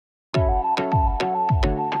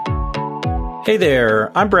Hey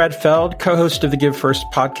there, I'm Brad Feld, co-host of the Give First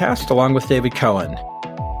podcast, along with David Cohen.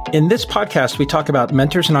 In this podcast, we talk about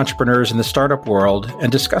mentors and entrepreneurs in the startup world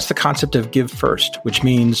and discuss the concept of give first, which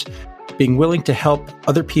means being willing to help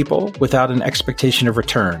other people without an expectation of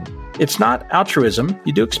return. It's not altruism.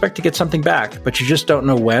 You do expect to get something back, but you just don't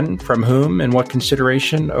know when, from whom, and what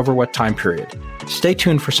consideration, over what time period. Stay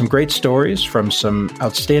tuned for some great stories from some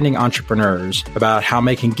outstanding entrepreneurs about how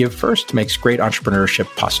making give first makes great entrepreneurship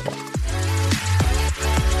possible.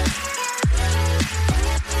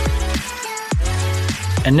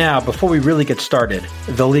 And now, before we really get started,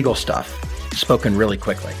 the legal stuff, spoken really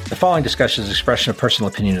quickly. The following discussion is an expression of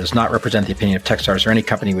personal opinion and does not represent the opinion of Techstars or any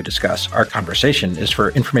company we discuss. Our conversation is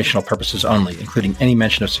for informational purposes only, including any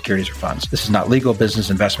mention of securities or funds. This is not legal,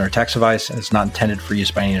 business, investment, or tax advice, and is not intended for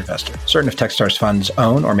use by any investor. Certain of Techstars funds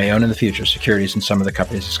own or may own in the future securities in some of the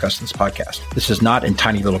companies discussed in this podcast. This is not in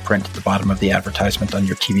tiny little print at the bottom of the advertisement on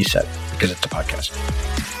your TV set, because it's a podcast.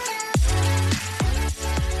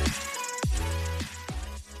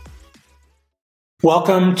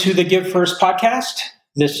 Welcome to the Give First podcast.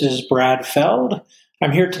 This is Brad Feld.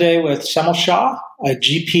 I'm here today with Semel Shah, a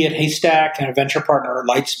GP at Haystack and a venture partner at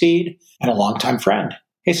Lightspeed, and a longtime friend.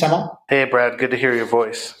 Hey, Semel. Hey, Brad. Good to hear your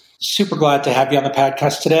voice. Super glad to have you on the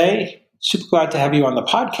podcast today. Super glad to have you on the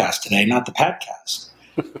podcast today, not the podcast.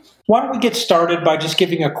 Why don't we get started by just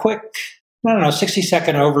giving a quick,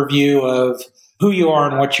 60-second overview of who you are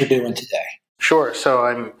and what you're doing today. Sure. So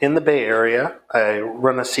I'm in the Bay Area. I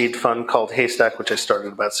run a seed fund called Haystack, which I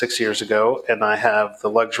started about 6 years ago. And I have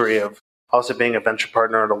the luxury of also being a venture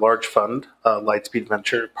partner at a large fund, Lightspeed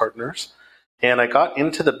Venture Partners. And I got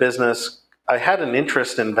into the business. I had an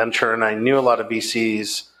interest in venture, and I knew a lot of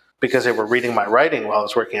VCs because they were reading my writing while I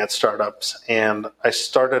was working at startups. And I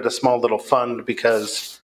started a small little fund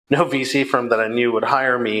because no VC firm that I knew would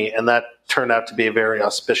hire me. And that turned out to be a very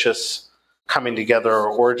auspicious coming together or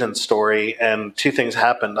origin story. And two things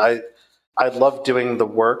happened. I love doing the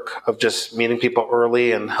work of just meeting people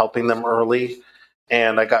early and helping them early.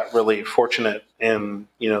 And I got really fortunate in,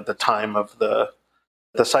 the time of the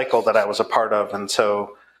cycle that I was a part of. And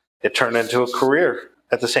so it turned into a career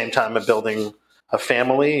at the same time of building a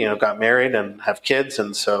family, got married and have kids.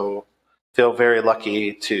 And so feel very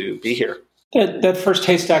lucky to be here. That first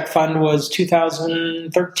Haystack fund was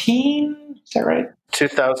 2013, is that right?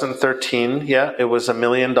 2013, yeah, it was $1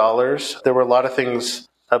 million. There were a lot of things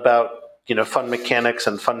about, fund mechanics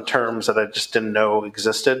and fund terms that I just didn't know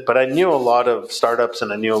existed, but I knew a lot of startups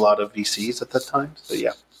and I knew a lot of VCs at that time. So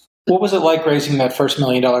yeah. What was it like raising that first $1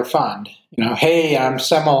 million fund? Hey, I'm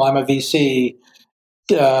Semel, I'm a VC,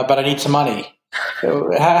 but I need some money.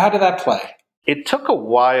 How did that play? It took a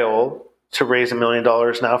while to raise $1 million.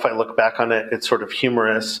 Now, if I look back on it, it's sort of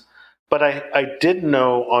humorous. But I did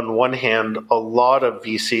know, on one hand, a lot of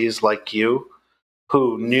VCs like you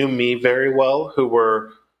who knew me very well, who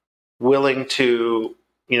were willing to,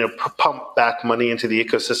 pump back money into the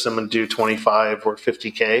ecosystem and do 25 or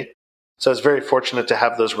 50K. So I was very fortunate to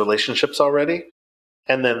have those relationships already.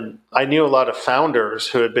 And then I knew a lot of founders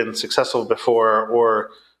who had been successful before or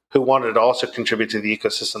who wanted to also contribute to the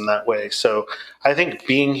ecosystem that way. So I think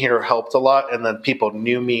being here helped a lot. And then people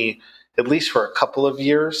knew me at least for a couple of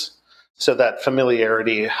years. So that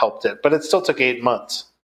familiarity helped it, but it still took 8 months.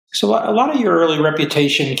 So a lot of your early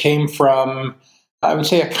reputation came from, I would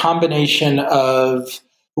say, a combination of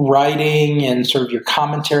writing and sort of your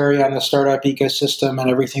commentary on the startup ecosystem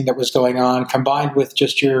and everything that was going on, combined with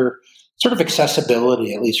just your sort of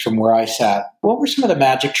accessibility, at least from where I sat. What were some of the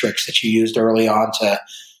magic tricks that you used early on to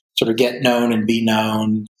sort of get known and be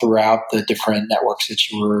known throughout the different networks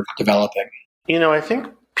that you were developing? I think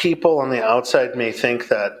people on the outside may think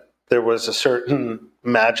that there was a certain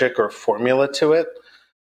magic or formula to it.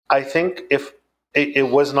 I think if it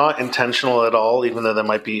was not intentional at all, even though that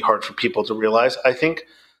might be hard for people to realize, I think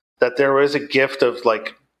that there was a gift of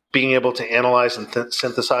being able to analyze and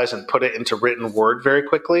synthesize and put it into written word very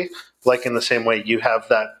quickly, like in the same way you have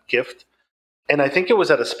that gift. And I think it was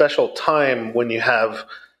at a special time when you have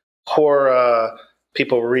Quora,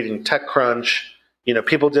 people were reading TechCrunch,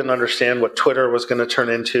 people didn't understand what Twitter was going to turn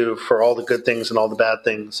into for all the good things and all the bad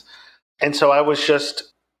things. And so I was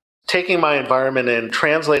just taking my environment and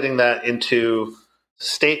translating that into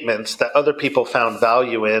statements that other people found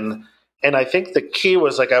value in. And I think the key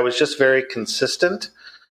was I was just very consistent,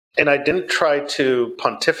 and I didn't try to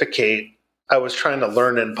pontificate. I was trying to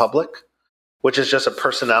learn in public, which is just a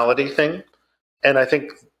personality thing. And I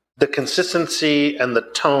think the consistency and the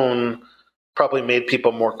tone probably made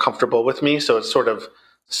people more comfortable with me. So it sort of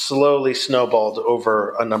slowly snowballed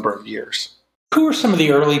over a number of years. Who are some of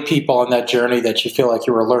the early people on that journey that you feel like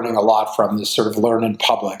you were learning a lot from, this sort of learn in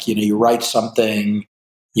public? You write something,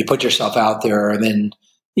 you put yourself out there, and then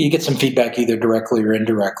you get some feedback either directly or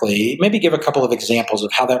indirectly. Maybe give a couple of examples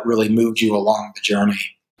of how that really moved you along the journey.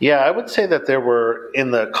 Yeah, I would say that there were,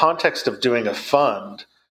 in the context of doing a fund,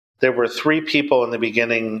 there were 3 people in the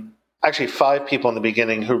beginning, actually 5 people in the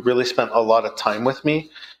beginning, who really spent a lot of time with me,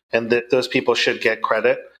 and those people should get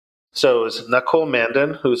credit. So it was Nakul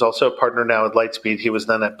Mandan, who's also a partner now at Lightspeed. He was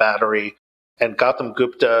then at Battery. And Gautam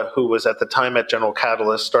Gupta, who was at the time at General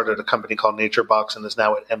Catalyst, started a company called NatureBox and is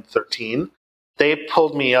now at M13. They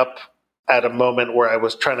pulled me up at a moment where I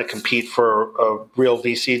was trying to compete for a real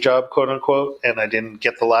VC job, quote unquote, and I didn't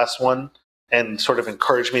get the last one, and sort of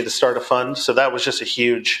encouraged me to start a fund. So that was just a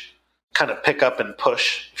huge kind of pick up and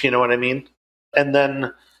push, if you know what I mean. And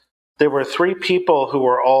then there were 3 people who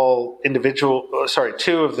were all individual,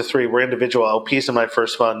 2 of the 3 were individual LPs in my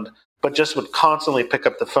first fund, but just would constantly pick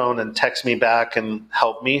up the phone and text me back and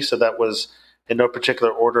help me. So that was, in no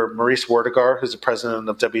particular order, Maurice Werdegar, who's the president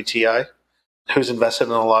of WTI, who's invested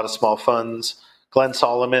in a lot of small funds, Glenn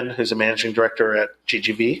Solomon, who's a managing director at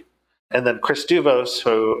GGV, and then Chris Duvos,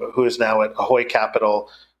 who is now at Ahoy Capital,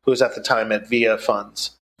 who was at the time at VIA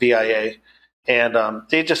Funds, VIA. And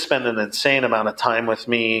they just spend an insane amount of time with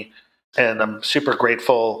me, and I'm super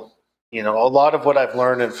grateful. A lot of what I've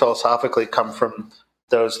learned and philosophically come from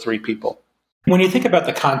those 3 people. When you think about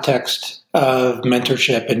the context of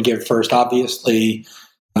mentorship and Give First, obviously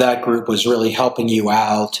that group was really helping you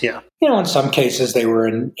out. Yeah. In some cases they were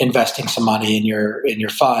investing some money in your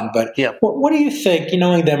fund. But yeah. What do you think,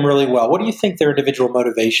 knowing them really well, what do you think their individual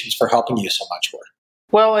motivations for helping you so much were?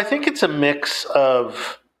 Well, I think it's a mix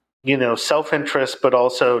of, self-interest, but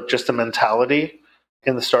also just a mentality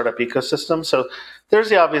in the startup ecosystem. So there's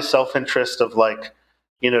the obvious self-interest of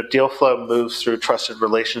deal flow moves through trusted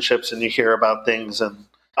relationships and you hear about things, and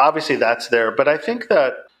obviously that's there. But I think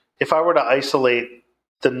that if I were to isolate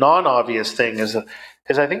the non-obvious thing is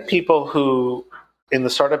I think people who in the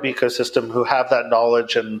startup ecosystem who have that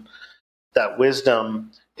knowledge and that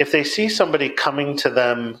wisdom, if they see somebody coming to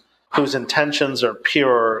them whose intentions are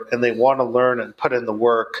pure and they want to learn and put in the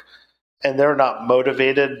work, and they're not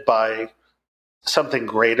motivated by something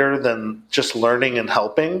greater than just learning and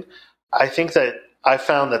helping, I think that I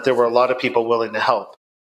found that there were a lot of people willing to help.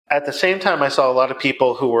 At the same time, I saw a lot of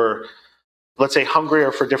people who were, let's say,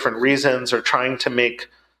 hungrier for different reasons or trying to make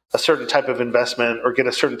a certain type of investment or get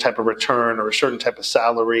a certain type of return or a certain type of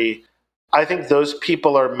salary. I think those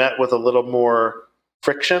people are met with a little more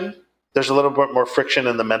friction. There's a little bit more friction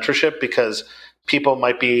in the mentorship because people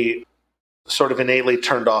might be sort of innately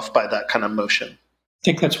turned off by that kind of motion. I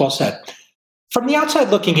think that's well said. From the outside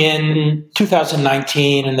looking in,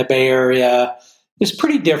 2019 in the Bay Area is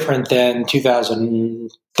pretty different than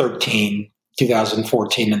 2013,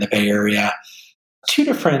 2014 in the Bay Area. 2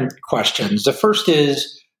 different questions. The first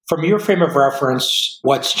is, from your frame of reference,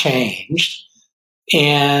 what's changed?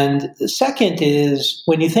 And the second is,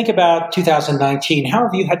 when you think about 2019, how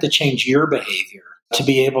have you had to change your behavior to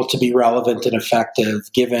be able to be relevant and effective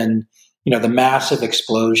given, the massive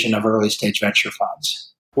explosion of early stage venture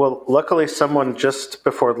funds? Well, luckily someone just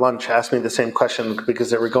before lunch asked me the same question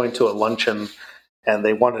because they were going to a luncheon and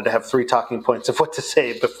they wanted to have 3 talking points of what to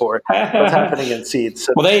say before what's happening in Seed.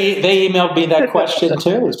 So, well, they emailed me that question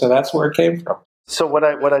too, so that's where it came from. So what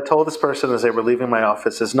I told this person as they were leaving my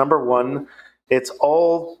office is, number one, it's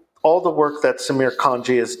all the work that Samir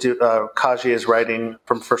Kaji is writing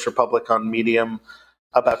from First Republic on Medium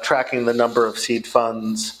about tracking the number of seed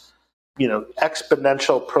funds,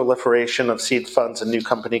 exponential proliferation of seed funds and new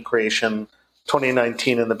company creation,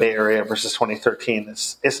 2019 in the Bay Area versus 2013.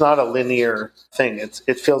 It's not a linear thing.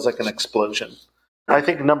 It feels like an explosion. I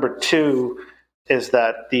think number 2 is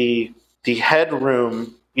that the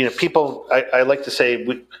headroom, people, I like to say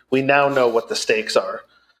we now know what the stakes are.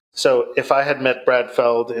 So if I had met Brad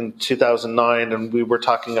Feld in 2009 and we were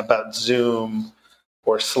talking about Zoom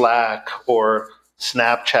or Slack or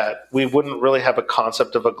Snapchat, we wouldn't really have a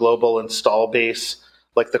concept of a global install base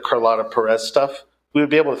like the Carlota Perez stuff. We would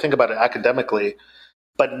be able to think about it academically.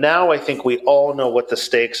 But now I think we all know what the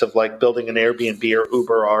stakes of building an Airbnb or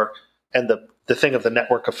Uber are, and the thing of the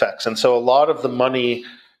network effects. And so a lot of money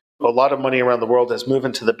around the world has moved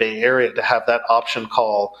into the Bay Area to have that option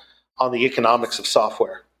call on the economics of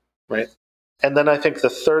software, right? And then I think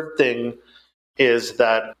the third thing is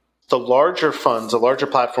that the larger funds, the larger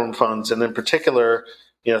platform funds, and in particular,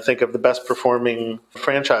 think of the best performing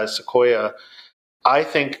franchise, Sequoia, I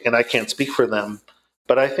think, and I can't speak for them,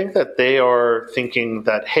 but I think that they are thinking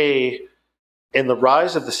that, hey, in the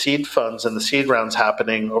rise of the seed funds and the seed rounds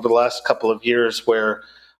happening over the last couple of years where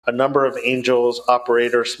a number of angels,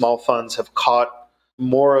 operators, small funds have caught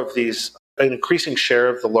more of these, an increasing share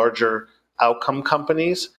of the larger outcome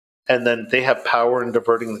companies, and then they have power in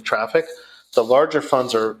diverting the traffic. The larger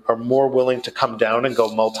funds are more willing to come down and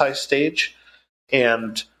go multi-stage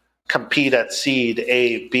and compete at seed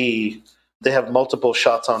A, B. They have multiple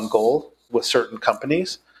shots on goal with certain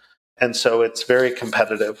companies. And so it's very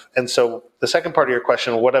competitive. And so the second part of your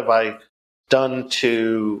question, what have I done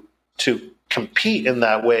to compete in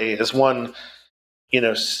that way, is one,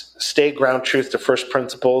 stay ground truth to first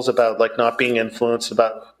principles about like not being influenced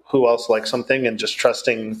about who else likes something and just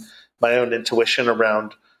trusting my own intuition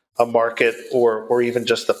around a market or even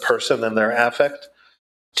just the person and their affect.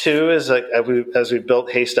 Two is like as we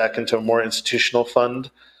built Haystack into a more institutional fund,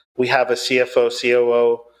 we have a CFO,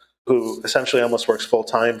 COO who essentially almost works full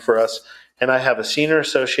time for us. And I have a senior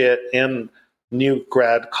associate and new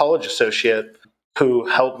grad college associate who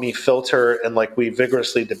help me filter, and like we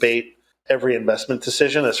vigorously debate every investment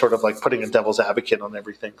decision as sort of like putting a devil's advocate on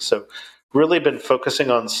everything. So really been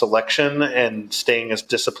focusing on selection and staying as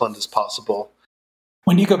disciplined as possible.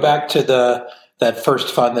 When you go back to that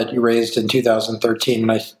first fund that you raised in 2013,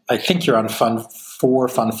 and I think you're on Fund 4,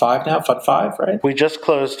 Fund 5 now, Fund 5, right? We just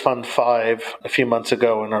closed Fund 5 a few months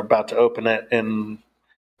ago and are about to open it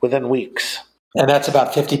within weeks. And that's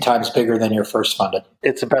about 50 times bigger than your first fund.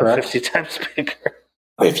 It's about correct? 50 times bigger.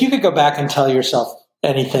 If you could go back and tell yourself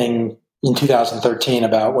anything in 2013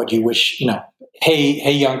 about what you wish,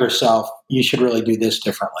 hey, younger self, you should really do this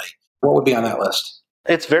differently, what would be on that list?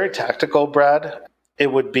 It's very tactical, Brad.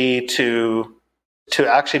 It would be to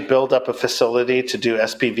actually build up a facility to do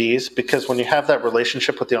SPVs, because when you have that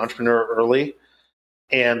relationship with the entrepreneur early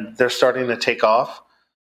and they're starting to take off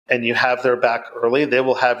and you have their back early, they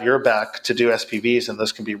will have your back to do SPVs, and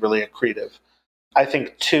this can be really accretive. I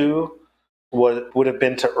think two would have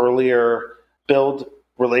been to earlier build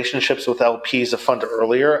relationships with LPs a fund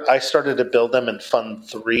earlier. I started to build them in Fund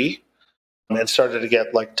 3 and started to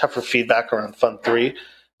get like tougher feedback around Fund 3.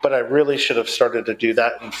 But I really should have started to do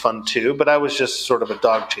that in Fund 2. But I was just sort of a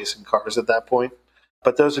dog chasing cars at that point.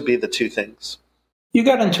 But those would be the two things. You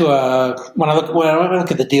got into when I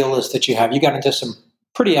look at the deal list that you have, you got into some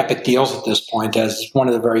pretty epic deals at this point as one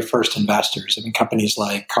of the very first investors. I mean, companies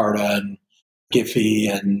like Carta and Giphy,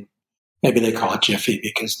 and maybe they call it Jiffy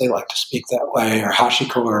because they like to speak that way, or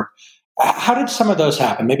HashiCorp. How did some of those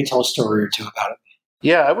happen? Maybe tell a story or two about it.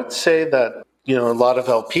 Yeah, I would say that a lot of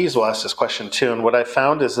LPs will ask this question too. And what I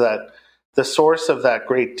found is that the source of that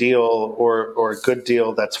great deal or a good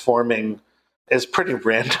deal that's forming is pretty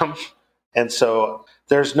random. And so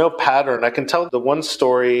there's no pattern. I can tell the one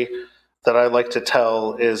story that I like to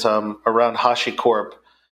tell is around HashiCorp,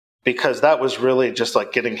 because that was really just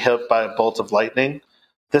like getting hit by a bolt of lightning.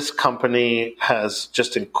 This company has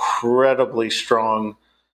just incredibly strong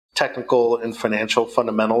technical and financial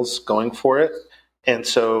fundamentals going for it. And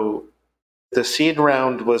so the seed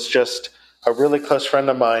round was just a really close friend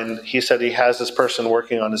of mine. He said he has this person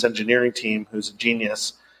working on his engineering team who's a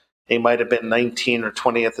genius. He might have been 19 or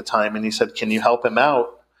 20 at the time. And he said, can you help him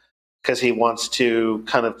out? Because he wants to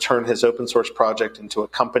kind of turn his open source project into a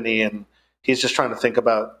company. And he's just trying to think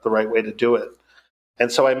about the right way to do it.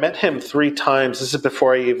 And so I met him 3 times. This is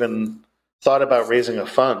before I even thought about raising a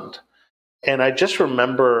fund. And I just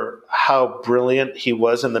remember how brilliant he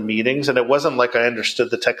was in the meetings. And it wasn't like I understood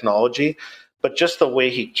the technology, but just the way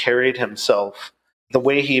he carried himself, the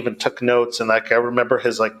way he even took notes. And like I remember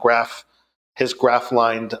his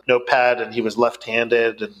graph-lined notepad, and he was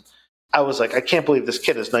left-handed. And I was like, I can't believe this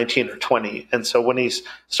kid is 19 or 20. And so when he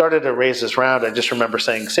started to raise his round, I just remember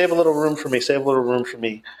saying, save a little room for me, save a little room for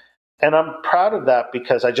me. And I'm proud of that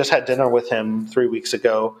because I just had dinner with him 3 weeks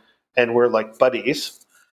ago, and we're like buddies.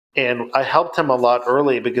 And I helped him a lot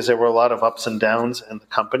early because there were a lot of ups and downs in the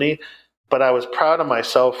company. But I was proud of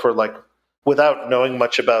myself for, like, without knowing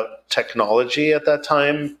much about technology at that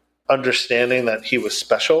time, understanding that he was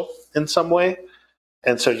special in some way.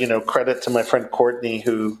 And so, credit to my friend Courtney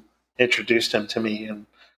who introduced him to me. And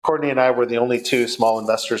Courtney and I were the only 2 small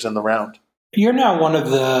investors in the round. You're now one of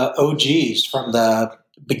the OGs from the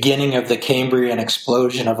beginning of the Cambrian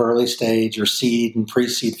explosion of early stage or seed and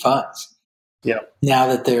pre-seed funds. Yeah. Now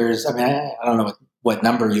that there's, I don't know what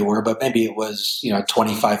number you were, but maybe it was,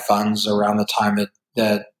 25 funds around the time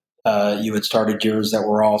that you had started yours that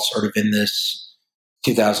were all sort of in this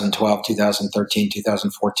 2012, 2013,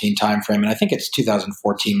 2014 timeframe. And I think it's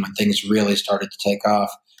 2014 when things really started to take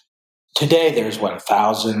off. Today, there's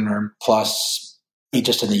 1,000 or plus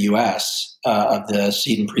just in the U.S. Of the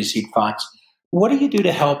seed and pre-seed funds. What do you do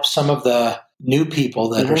to help some of the new people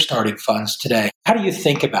that are starting funds today. How do you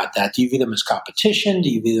think about that? Do you view them as competition? Do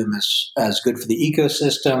you view them as good for the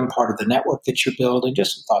ecosystem, part of the network that you're building?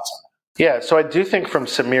 Just some thoughts on that. Yeah, so I do think from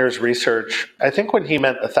Samir's research, I think when he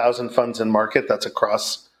meant 1,000 funds in market, that's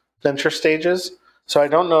across venture stages. So I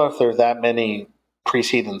don't know if there are that many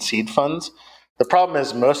pre-seed and seed funds. The problem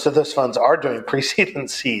is most of those funds are doing pre-seed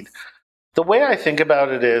and seed. The way I think about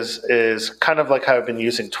it is kind of like how I've been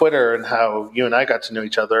using Twitter and how you and I got to know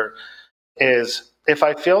each other, is if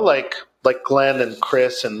I feel like Glenn and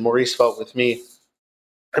Chris and Maurice felt with me,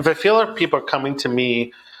 if I feel like people are coming to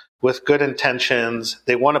me with good intentions,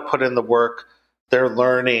 they want to put in the work, they're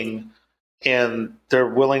learning, and they're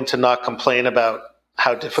willing to not complain about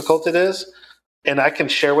how difficult it is, and I can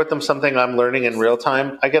share with them something I'm learning in real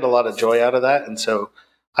time, I get a lot of joy out of that. And so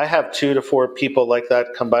I have 2 to 4 people like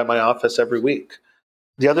that come by my office every week.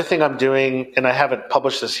 The other thing I'm doing, and I haven't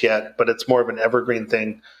published this yet, but it's more of an evergreen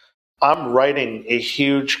thing, I'm writing a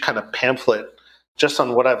huge kind of pamphlet just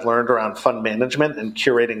on what I've learned around fund management and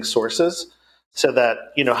curating sources, so that,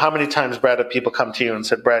 how many times, Brad, have people come to you and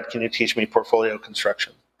said, Brad, can you teach me portfolio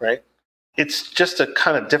construction, right? It's just a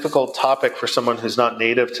kind of difficult topic for someone who's not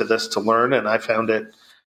native to this to learn, and I found it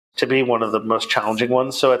to be one of the most challenging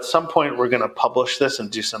ones. So at some point, we're going to publish this and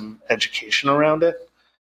do some education around it.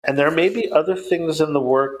 And there may be other things in the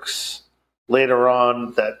works later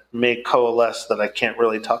on that may coalesce that I can't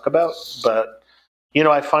really talk about. But,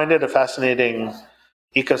 I find it a fascinating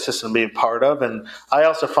ecosystem to be a part of. And I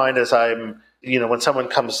also find as I'm, when someone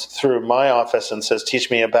comes through my office and says,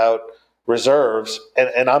 teach me about reserves,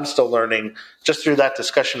 and I'm still learning, just through that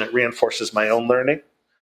discussion, it reinforces my own learning.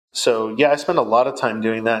 So, yeah, I spend a lot of time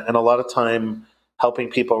doing that and a lot of time helping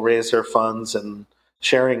people raise their funds and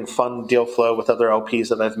sharing fund deal flow with other LPs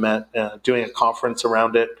that I've met, doing a conference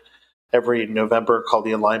around it every November called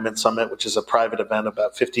the Alignment Summit, which is a private event,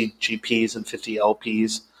 about 50 GPs and 50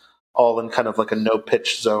 LPs, all in kind of like a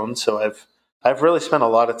no-pitch zone. So I've really spent a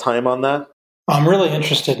lot of time on that. I'm really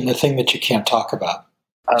interested in the thing that you can't talk about.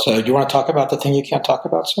 So do you want to talk about the thing you can't talk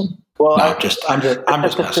about soon? Well, no, I'm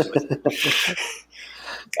just messing with you.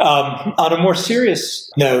 On a more serious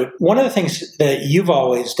note, one of the things that you've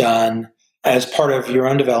always done as part of your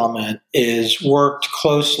own development is worked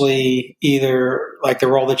closely, either like the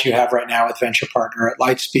role that you have right now with Venture Partner at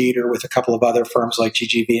Lightspeed or with a couple of other firms like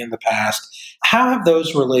GGV in the past. How have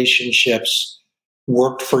those relationships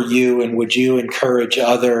worked for you, and would you encourage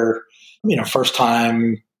other,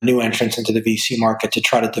 first-time new entrants into the VC market to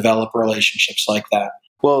try to develop relationships like that?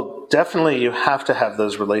 Well, definitely you have to have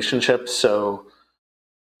those relationships. So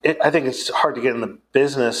I think it's hard to get in the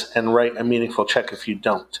business and write a meaningful check if you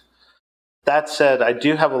don't. That said, I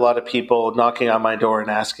do have a lot of people knocking on my door and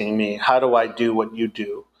asking me, how do I do what you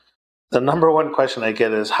do? The number one question I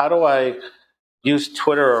get is, how do I use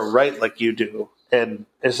Twitter or write like you do? And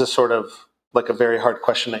it's a sort of like a very hard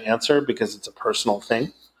question to answer because it's a personal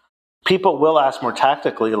thing. People will ask more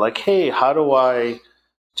tactically, like, hey, how do I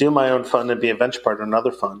do my own fund and be a venture partner in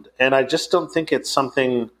another fund? And I just don't think it's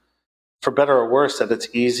something, for better or worse, that it's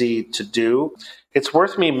easy to do. It's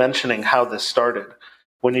worth me mentioning how this started.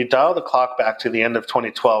 When you dial the clock back to the end of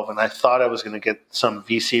 2012, and I thought I was going to get some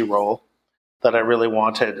VC role that I really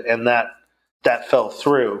wanted, and that fell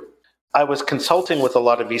through, I was consulting with a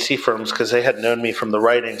lot of VC firms because they had known me from the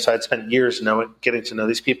writing. So I'd spent years getting to know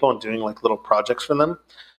these people and doing like little projects for them.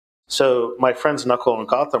 So my friends Knuckle and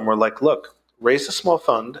Gotham were like, look, raise a small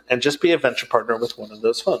fund and just be a venture partner with one of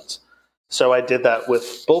those funds. So I did that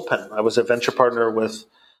with Bullpen. I was a venture partner with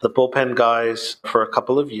the Bullpen guys for a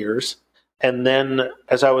couple of years. And then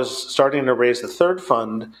as I was starting to raise the third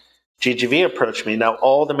fund, GGV approached me. Now,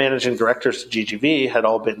 all the managing directors of GGV had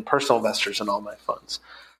all been personal investors in all my funds.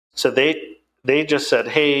 So they just said,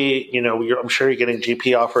 hey, I'm sure you're getting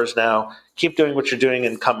GP offers now. Keep doing what you're doing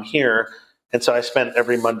and come here. And so I spent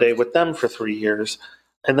every Monday with them for 3 years.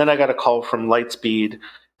 And then I got a call from Lightspeed.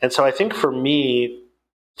 And so I think for me,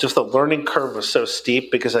 just the learning curve was so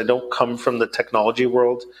steep because I don't come from the technology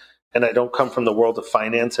world and I don't come from the world of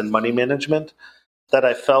finance and money management, that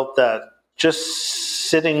I felt that just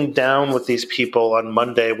sitting down with these people on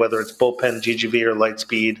Monday, whether it's Bullpen, GGV, or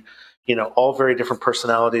Lightspeed, all very different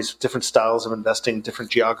personalities, different styles of investing,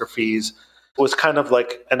 different geographies, was kind of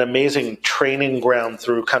like an amazing training ground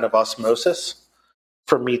through kind of osmosis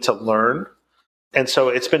for me to learn. And so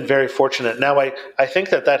it's been very fortunate. Now, I think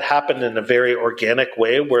that happened in a very organic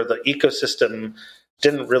way where the ecosystem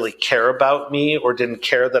didn't really care about me or didn't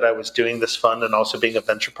care that I was doing this fund and also being a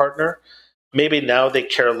venture partner. Maybe now they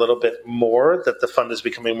care a little bit more that the fund is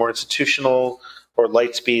becoming more institutional, or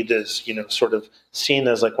Lightspeed is, sort of seen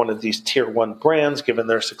as like one of these tier one brands given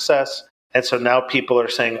their success. And so now people are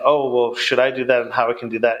saying, oh, well, should I do that and how I can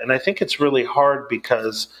do that? And I think it's really hard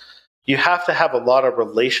because you have to have a lot of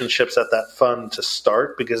relationships at that fund to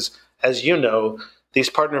start because, as you know, these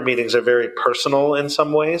partner meetings are very personal in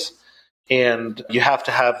some ways. And you have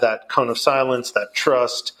to have that cone of silence, that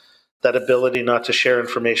trust, that ability not to share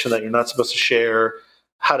information that you're not supposed to share,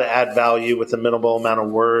 how to add value with a minimal amount of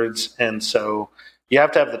words. And so you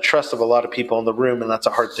have to have the trust of a lot of people in the room, and that's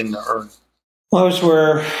a hard thing to earn. Well, as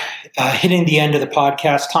we're hitting the end of the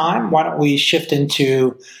podcast time, why don't we shift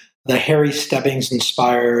into the Harry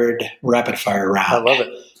Stebbings-inspired rapid-fire round? I love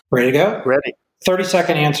it. Ready to go? Ready.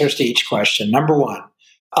 30-second answers to each question. Number one,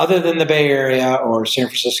 other than the Bay Area or San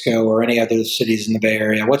Francisco or any other cities in the Bay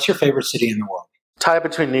Area, what's your favorite city in the world? Tie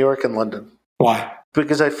between New York and London. Why?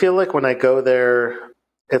 Because I feel like when I go there,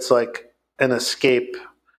 it's like an escape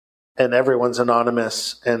and everyone's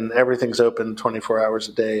anonymous and everything's open 24 hours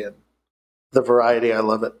a day. And the variety, I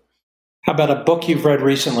love it. How about a book you've read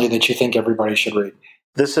recently that you think everybody should read?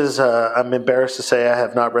 This is, I'm embarrassed to say I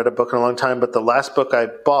have not read a book in a long time, but the last book I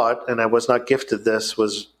bought, and I was not gifted this,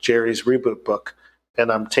 was Jerry's Reboot book. And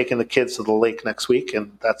I'm taking the kids to the lake next week,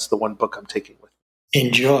 and that's the one book I'm taking with me.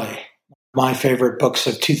 Enjoy. My favorite books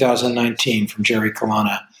of 2019 from Jerry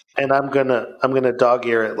Colonna. And I'm gonna dog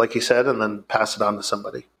ear it, like you said, and then pass it on to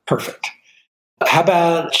somebody. Perfect. How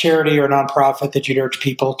about charity or nonprofit that you'd urge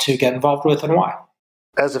people to get involved with, and why?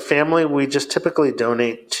 As a family, we just typically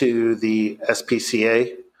donate to the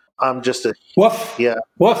SPCA. I'm just a woof. Yeah.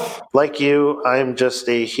 Woof. Like you, I'm just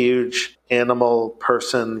a huge animal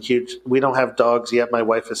person. We don't have dogs yet. My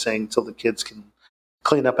wife is saying till the kids can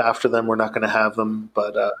clean up after them, we're not going to have them.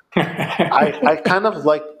 But I kind of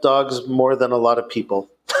like dogs more than a lot of people.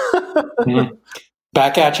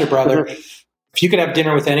 Back at you, brother. If you could have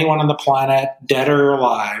dinner with anyone on the planet, dead or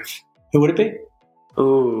alive, who would it be?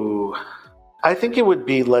 Ooh, I think it would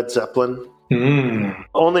be Led Zeppelin.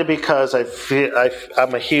 Only because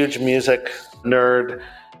I'm a huge music nerd,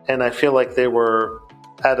 and I feel like they were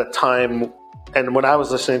at a time, and when I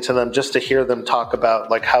was listening to them, just to hear them talk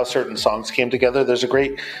about like how certain songs came together. There's a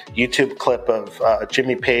great YouTube clip of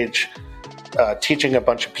Jimmy Page teaching a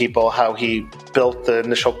bunch of people how he built the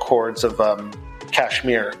initial chords of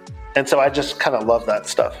Kashmir, and so I just kind of love that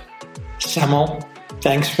stuff. Semel,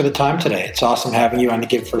 thanks for the time today. It's awesome having you on the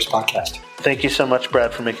Give First podcast. Thank you so much,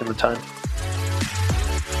 Brad, for making the time.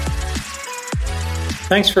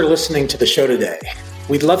 Thanks for listening to the show today.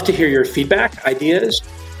 We'd love to hear your feedback, ideas,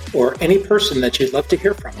 or any person that you'd love to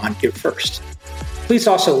hear from on Give First. Please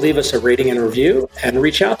also leave us a rating and review and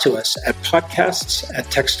reach out to us at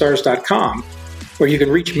podcasts@techstars.com, or you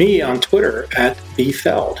can reach me on Twitter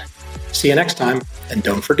 @bfeld. See you next time, and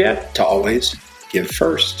don't forget to always give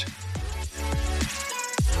first.